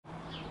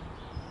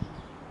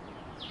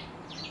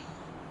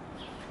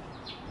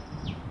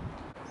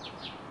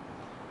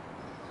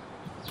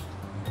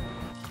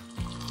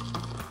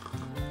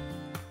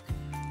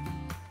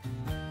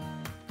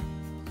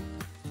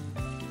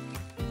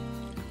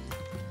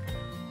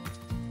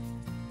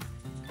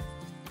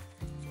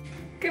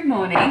Good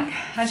morning.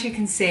 As you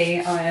can see,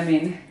 I am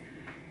in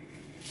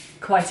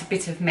quite a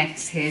bit of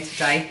mess here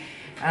today.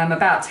 I'm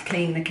about to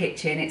clean the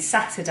kitchen. It's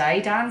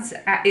Saturday.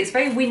 It's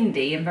very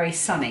windy and very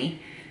sunny.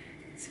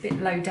 It's a bit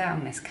low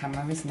down, this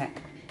camera, isn't it?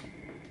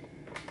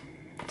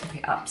 Tip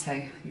it up so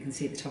you can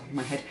see the top of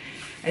my head.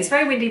 It's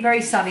very windy,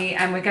 very sunny,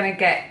 and we're going to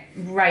get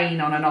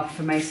rain on and off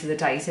for most of the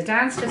day. So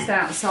Dan's just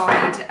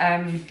outside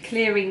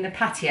clearing the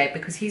patio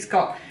because he's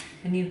got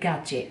a new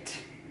gadget.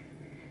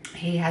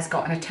 He has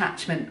got an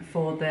attachment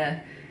for the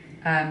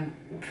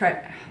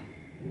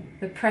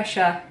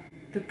pressure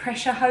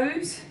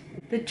hose,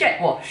 the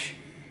jet wash.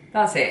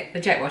 That's it, the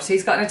jet wash. So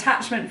he's got an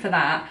attachment for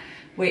that,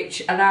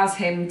 which allows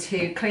him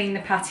to clean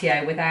the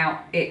patio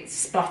without it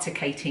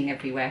splattercating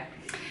everywhere.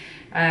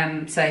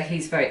 So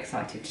he's very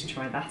excited to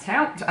try that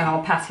out, and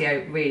our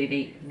patio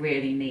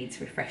really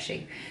needs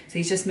refreshing. So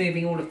he's just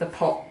moving all of the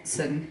pots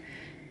and,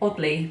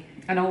 oddly,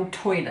 an old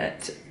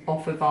toilet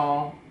off of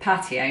our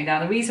patio. Now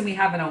the reason we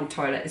have an old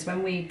toilet is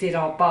when we did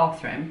our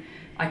bathroom,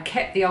 I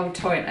kept the old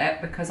toilet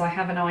because I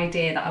have an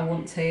idea that I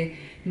want to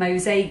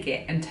mosaic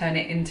it and turn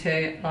it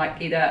into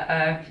like either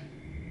a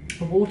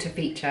water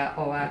feature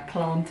or a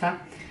planter.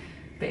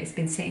 But it's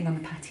been sitting on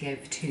the patio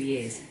for 2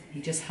 years.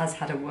 He just has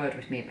had a word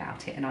with me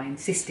about it, and I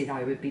insisted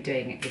I would be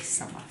doing it this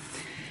summer.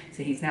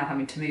 So he's now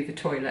having to move the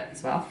toilet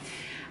as well.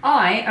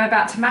 I am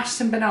about to mash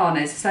some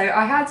bananas. So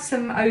I had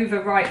some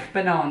overripe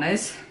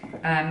bananas,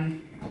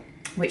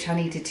 which I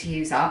needed to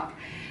use up.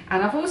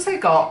 And I've also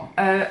got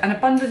an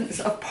abundance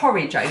of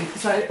porridge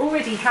oats. So I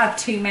already had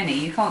too many,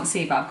 you can't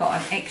see, but I've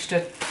got an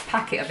extra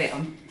packet of it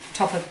on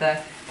top of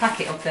the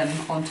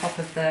on top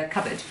of the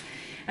cupboard.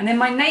 And then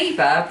my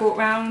neighbour brought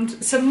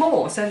round some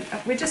more. So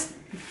we're just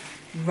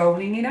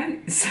rolling in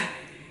oats.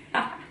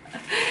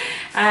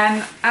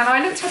 And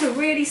I looked up a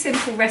really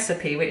simple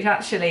recipe, which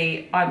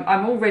actually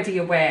I'm already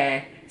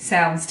aware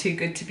sounds too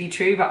good to be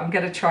true, but I'm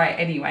going to try it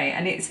anyway.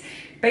 And it's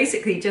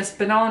basically just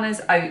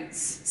bananas,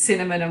 oats,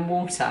 cinnamon and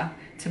water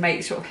to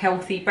make sort of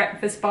healthy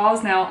breakfast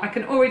bars. Now I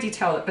can already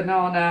tell that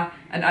banana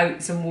and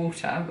oats and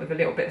water with a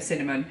little bit of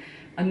cinnamon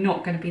are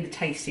not going to be the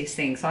tastiest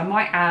thing. So I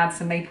might add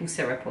some maple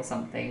syrup or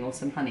something, or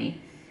some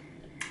honey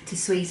to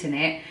sweeten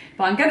it,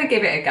 but I'm going to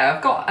give it a go.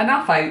 I've got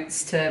enough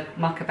oats to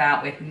muck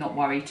about with and not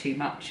worry too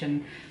much,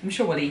 and I'm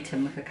sure we'll eat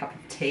them with a cup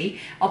of tea.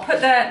 I'll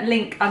put the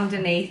link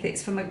underneath.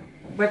 It's from a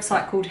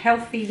website called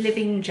Healthy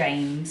Living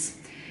James.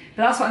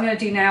 But that's what I'm going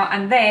to do now,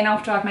 and then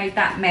after I've made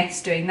that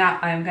mess doing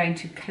that, I am going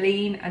to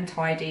clean and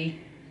tidy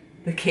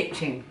the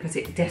kitchen because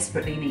it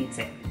desperately needs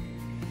it.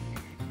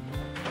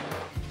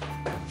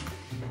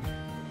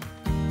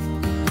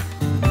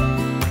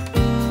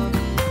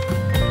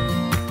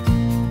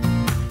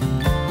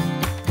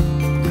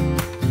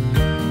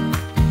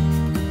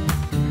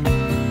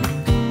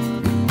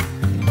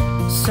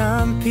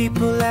 Some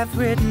people have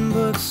written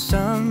books,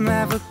 some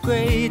have a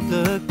great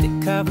look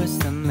that covers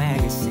the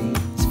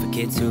magazines for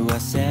kids who are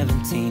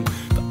 17.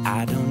 But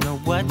I don't know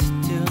what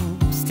to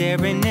do,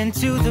 staring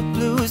into the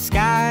blue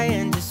sky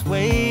and just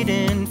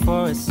waiting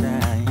for a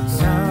sign.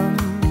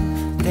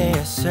 Some, they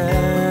are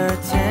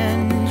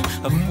certain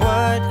of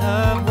what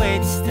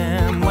awaits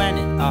them when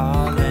it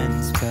all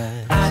ends. But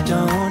I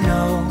don't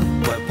know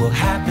what will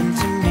happen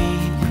to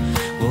me.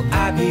 Will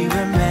I be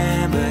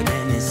remembered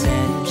in a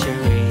century?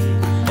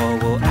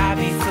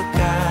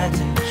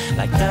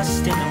 Like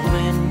dust in the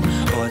wind,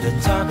 or the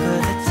talk of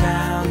the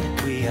town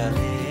that we are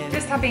living.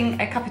 Just having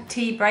a cup of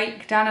tea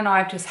break. Dan and I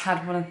have just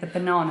had one of the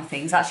banana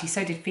things. Actually,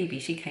 so did Phoebe.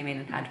 She came in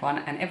and had one,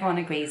 and everyone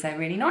agrees they're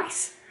really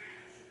nice.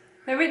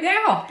 They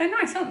are. They're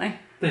nice, aren't they?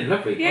 They're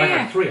lovely. Yeah, I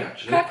had 3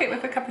 actually. Perfect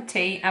with a cup of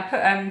tea. I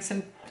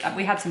put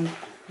we had some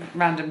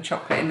random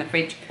chocolate in the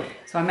fridge,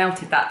 so I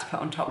melted that to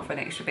put on top for an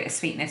extra bit of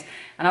sweetness.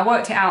 And I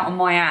worked it out on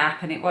my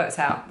app, and it works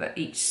out that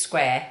each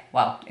square,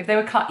 well, if they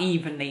were cut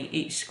evenly,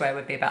 each square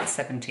would be about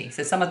 70.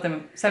 So some of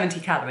them, 70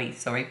 calories,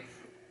 sorry.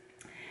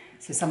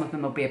 So some of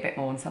them will be a bit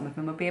more and some of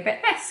them will be a bit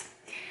less.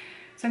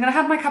 So I'm going to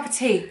have my cup of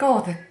tea.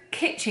 God, the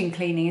kitchen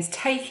cleaning is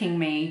taking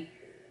me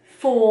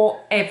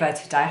forever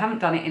today. I haven't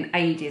done it in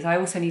ages. I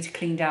also need to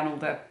clean down all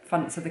the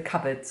fronts of the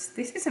cupboards.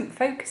 This isn't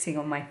focusing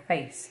on my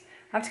face.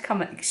 I have to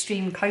come at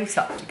extreme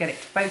close-up to get it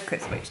to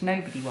focus, which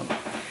nobody wants.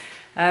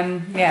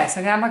 Yeah, so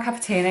I'm going to have my cup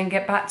of tea and then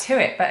get back to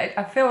it. But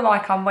I feel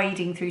like I'm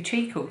wading through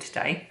treacle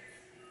today,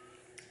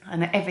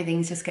 and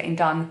everything's just getting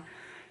done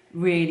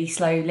really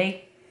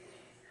slowly.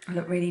 I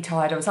look really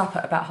tired. I was up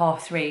at about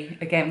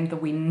 3:30, again with the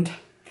wind.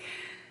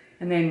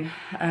 And then,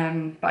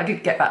 but I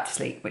did get back to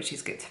sleep, which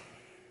is good.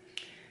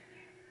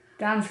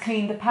 Dan's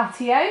cleaned the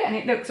patio and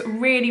it looks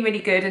really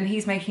good, and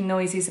he's making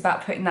noises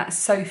about putting that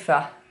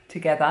sofa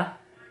together.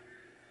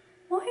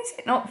 Why is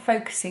it not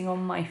focusing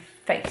on my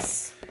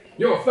face?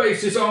 Your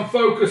face is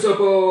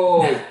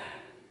unfocusable!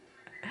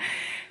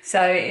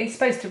 So it's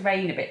supposed to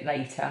rain a bit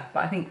later,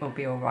 but I think we'll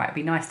be all right. It'd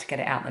be nice to get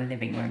it out in the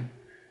living room.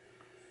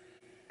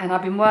 And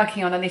I've been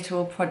working on a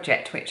little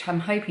project which I'm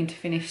hoping to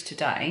finish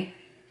today.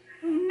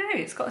 Oh no,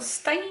 it's got a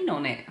stain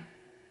on it.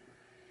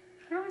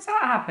 How has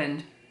that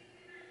happened?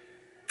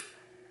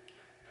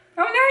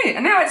 Oh no,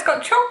 and now it's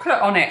got chocolate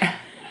on it.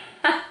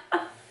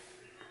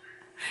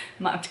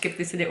 Might have to give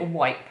this a little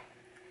wipe.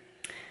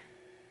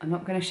 I'm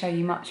not going to show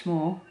you much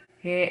more.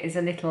 Here is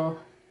a little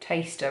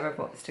taster of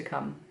what's to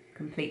come,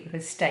 complete with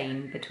a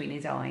stain between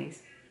his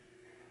eyes.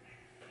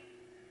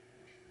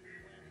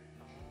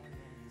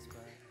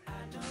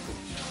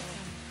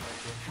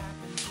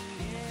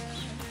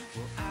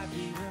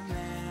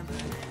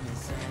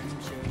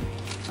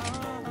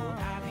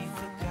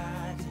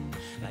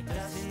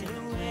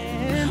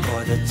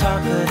 Or the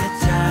talk of the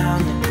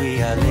town that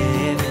we are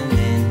living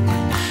in.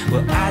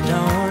 Well, I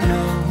don't know.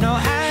 No,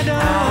 I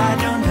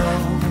don't know.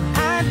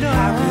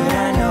 How could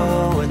I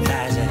know what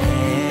lies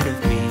ahead of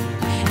me?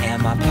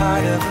 Am I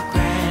part of a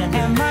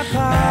grander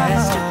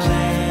master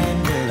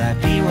plan? Will I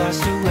be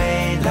washed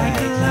away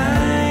like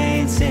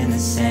lines in the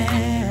sand?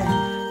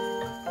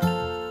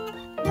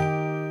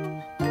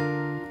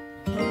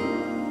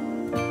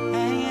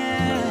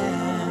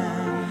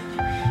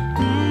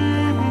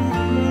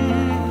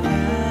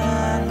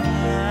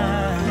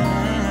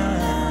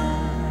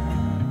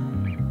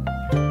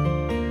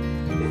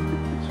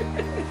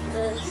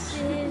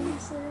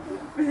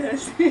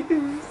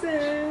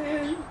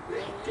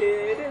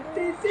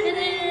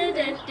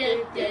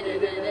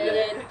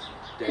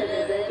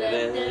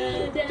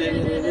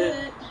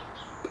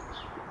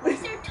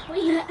 Where's their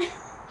toilet?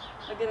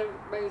 I'm gonna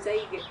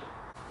mosaic it.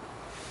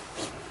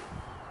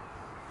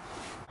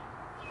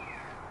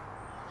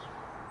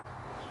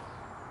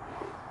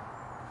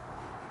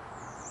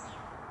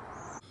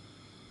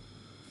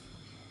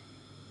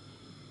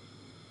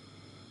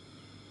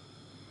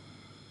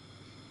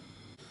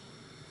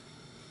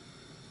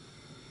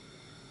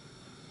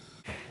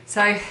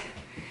 So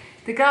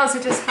the girls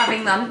are just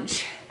having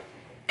lunch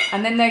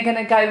and then they're going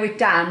to go with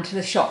Dan to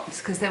the shops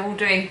because they're all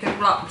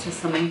up to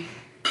something.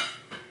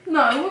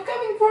 No, we're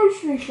going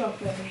grocery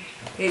shopping.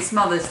 It's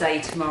Mother's Day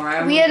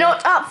tomorrow. We are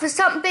not up for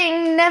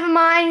something, never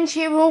mind,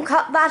 you will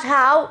cut that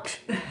out.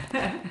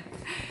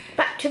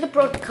 Back to the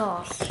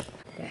broadcast.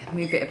 Yeah,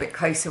 move it a bit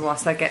closer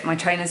whilst I get my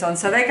trainers on.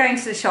 So they're going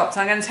to the shops.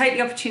 I'm going to take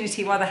the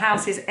opportunity while the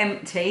house is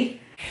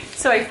empty.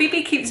 Sorry,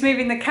 Phoebe keeps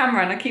moving the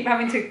camera and I keep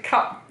having to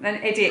cut and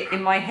edit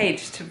in my head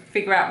to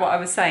figure out what I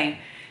was saying.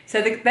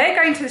 So they're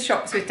going to the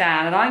shops with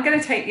Dan and I'm going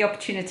to take the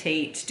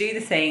opportunity to do the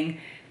thing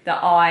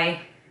that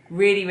I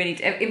really,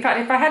 in fact,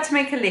 if I had to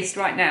make a list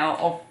right now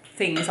of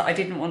things that I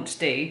didn't want to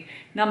do,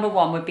 number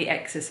one would be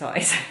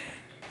exercise.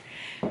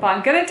 But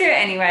I'm going to do it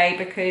anyway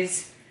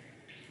because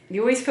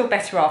you always feel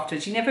better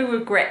afterwards. You never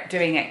regret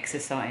doing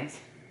exercise.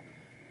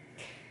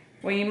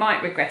 Well, you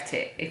might regret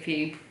it if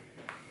you,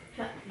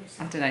 I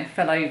don't know,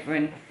 fell over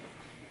and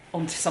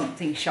onto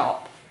something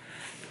sharp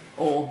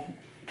or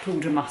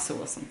pulled a muscle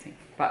or something.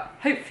 But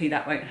hopefully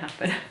that won't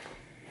happen.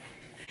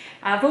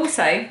 I've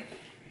also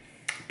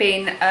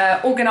been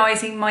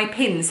organising my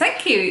pins.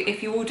 Thank you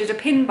if you ordered a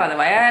pin, by the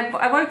way.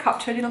 I woke up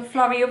to a little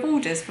flurry of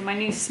orders for my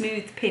new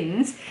smooth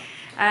pins.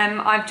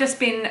 I've just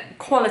been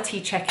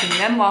quality checking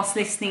them whilst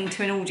listening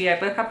to an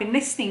audiobook. I've been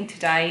listening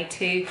today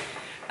to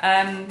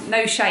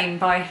No Shame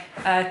by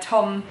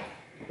Tom,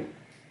 I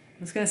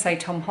was going to say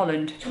Tom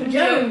Holland. Tom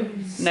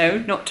Jones. No,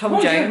 not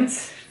Tom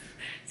Jones.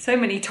 So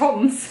many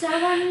Toms.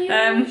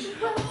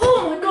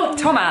 Oh my god.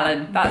 Tom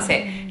Allen, that's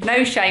it.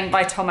 No Shame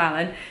by Tom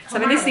Allen. So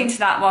I've been listening to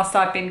that whilst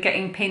I've been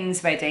getting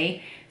pins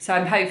ready. So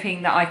I'm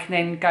hoping that I can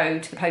then go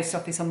to the post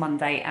office on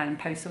Monday and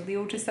post all the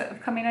orders that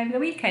have come in over the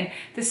weekend.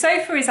 The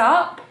sofa is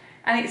up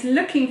and it's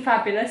looking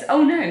fabulous.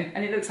 Oh no,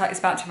 and it looks like it's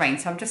about to rain.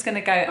 So I'm just going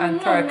to go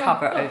and throw a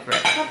cover over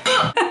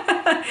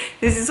it.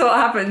 This is what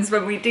happens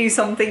when we do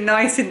something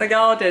nice in the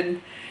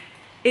garden.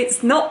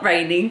 It's not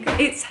raining,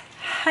 it's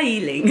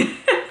hailing.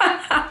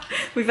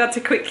 We've had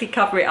to quickly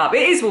cover it up.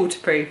 It is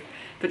waterproof,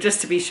 but just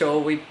to be sure,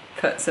 we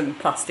put some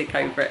plastic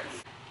over it.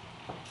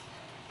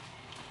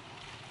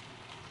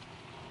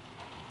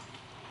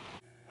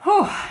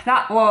 Oh,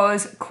 that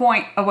was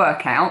quite a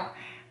workout.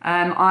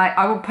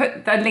 I will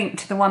put the link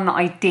to the one that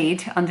I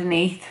did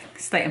underneath.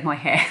 State of my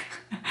hair.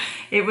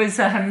 It was,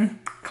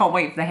 can't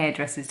wait for the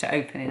hairdressers to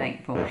open in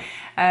April.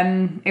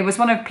 It was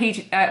one of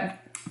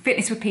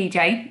Fitness with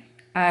PJ,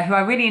 who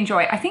I really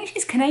enjoy. I think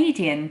she's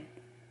Canadian.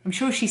 I'm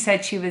sure she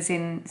said she was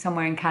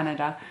somewhere in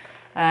Canada.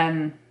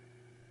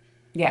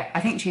 Yeah,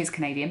 I think she is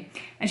Canadian.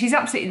 And she's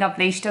absolutely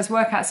lovely. She does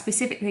workouts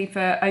specifically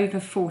for over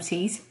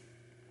 40s.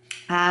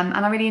 And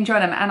I really enjoy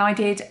them. And I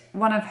did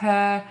one of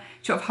her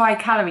sort of high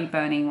calorie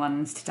burning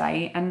ones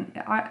today. And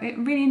I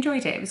really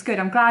enjoyed it. It was good.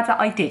 I'm glad that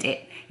I did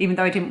it, even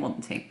though I didn't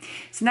want to.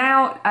 So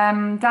now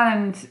Dan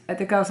and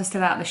the girls are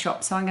still out of the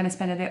shop. So I'm going to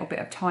spend a little bit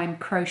of time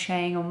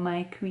crocheting on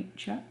my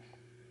creature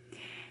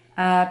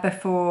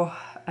before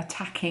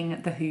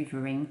attacking the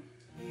hoovering.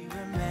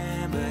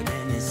 Remembered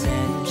in the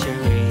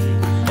century,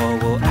 or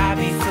will I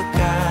be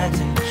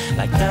forgotten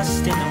like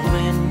dust in the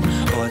wind,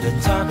 or the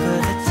talk of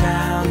the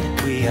town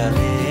that we are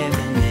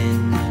living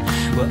in?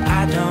 Well,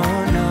 I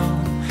don't know.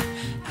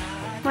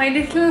 My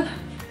little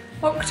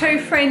octo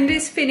friend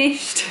is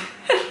finished.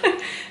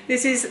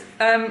 This is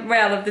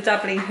Rael of the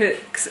Dabbling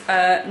Hooks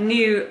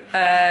new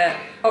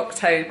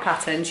octo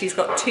pattern. She's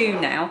got two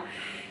now.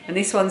 And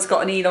this one's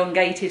got an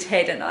elongated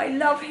head, and I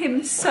love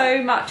him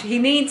so much. He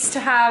needs to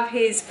have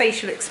his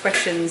facial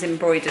expressions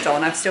embroidered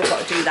on. I've still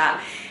got to do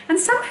that. And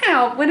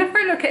somehow, whenever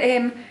I look at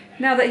him,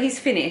 now that he's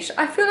finished,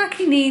 I feel like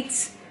he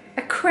needs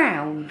a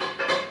crown.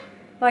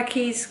 Like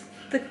he's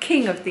the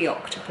king of the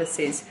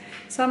octopuses.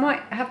 So I might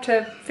have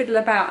to fiddle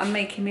about and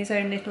make him his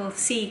own little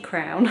sea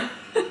crown.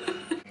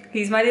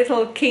 He's my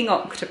little king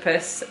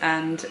octopus,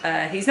 and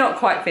he's not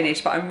quite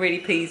finished, but I'm really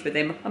pleased with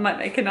him. I might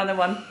make another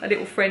one, a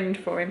little friend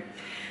for him.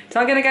 So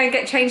I'm going to go and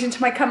get changed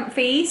into my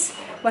comfies.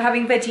 We're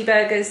having veggie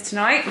burgers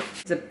tonight.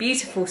 There's a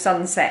beautiful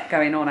sunset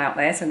going on out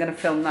there, so I'm going to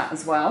film that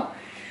as well.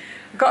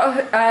 I've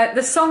got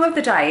the song of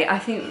the day, I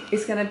think,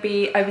 is going to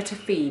be over to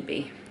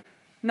Phoebe.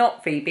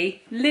 Not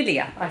Phoebe,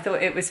 Lilia. I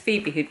thought it was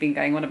Phoebe who'd been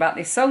going on about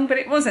this song, but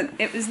it wasn't.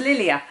 It was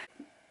Lilia.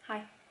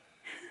 Hi.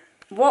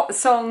 What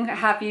song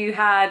have you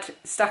had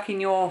stuck in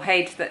your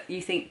head that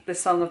you think the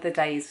song of the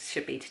day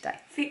should be today?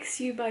 Fix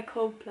You by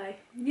Coldplay.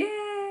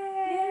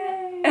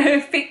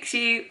 Yay! Fix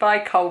You by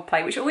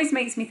Coldplay, which always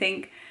makes me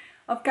think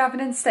of Gavin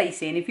and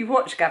Stacey, and if you've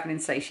watched Gavin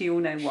and Stacey, you all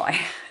know why.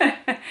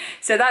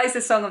 So that is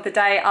the song of the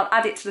day. I'll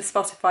add it to the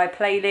Spotify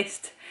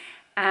playlist,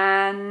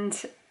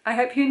 and I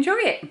hope you enjoy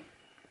it.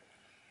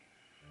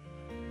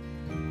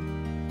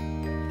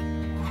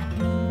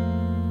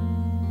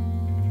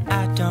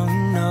 I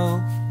don't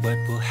know what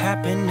will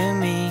happen to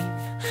me.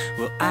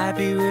 Will I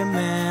be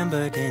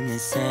remembered in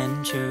this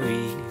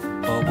century?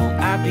 Or will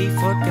I be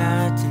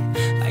forgotten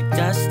like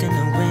dust in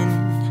the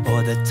wind?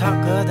 Or the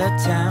talk of the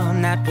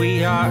town that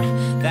we are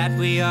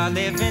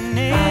living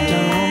in? I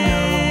don't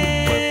know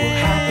what will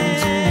happen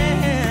to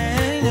me.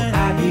 Will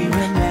I be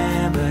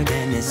remembered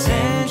in this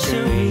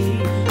century?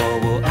 Or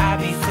will I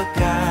be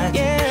forgotten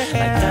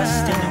like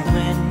dust in the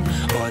wind?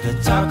 Or the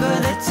talk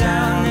of the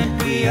town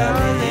that we are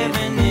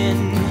living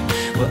in?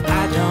 Well,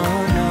 I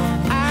don't know.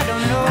 I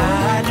don't know.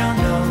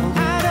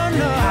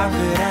 How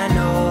could